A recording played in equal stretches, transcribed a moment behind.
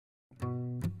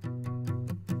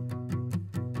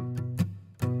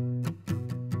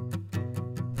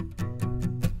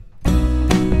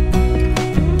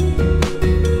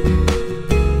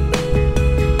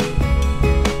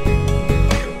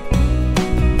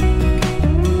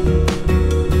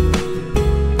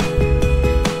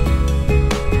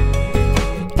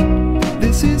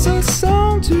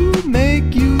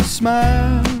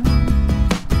smile,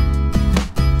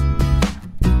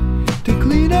 to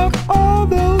clean up all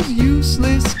those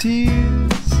useless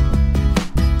tears.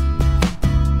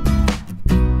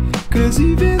 'Cause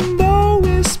even though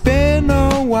it's been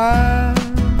a while,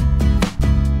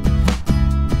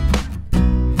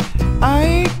 I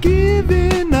ain't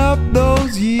giving up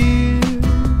those years,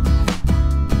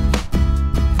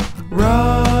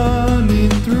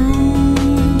 running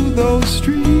through those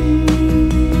streets.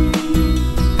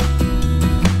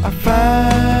 I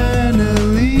finally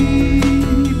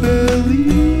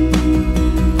believe,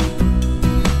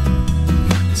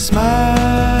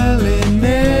 smiling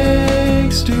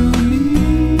next to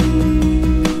me,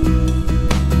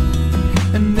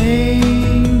 an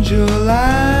angel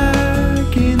I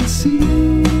can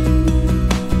see.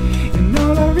 And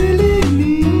all I really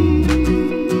need,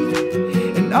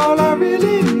 and all I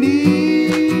really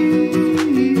need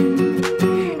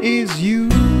is you.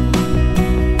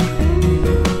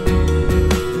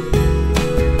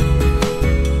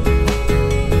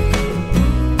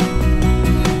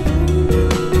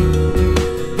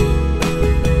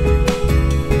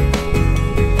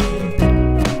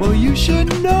 Well, you should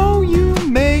know you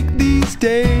make these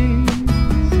days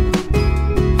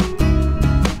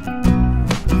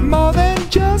more than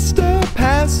just a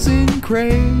passing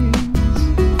craze.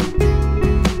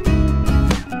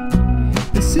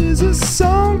 This is a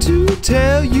song to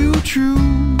tell you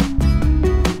true.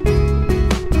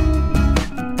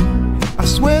 I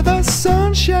swear the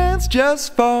sun shines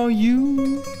just for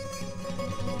you.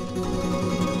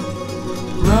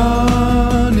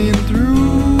 Running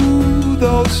through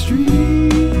those streets,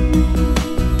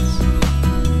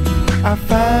 I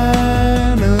find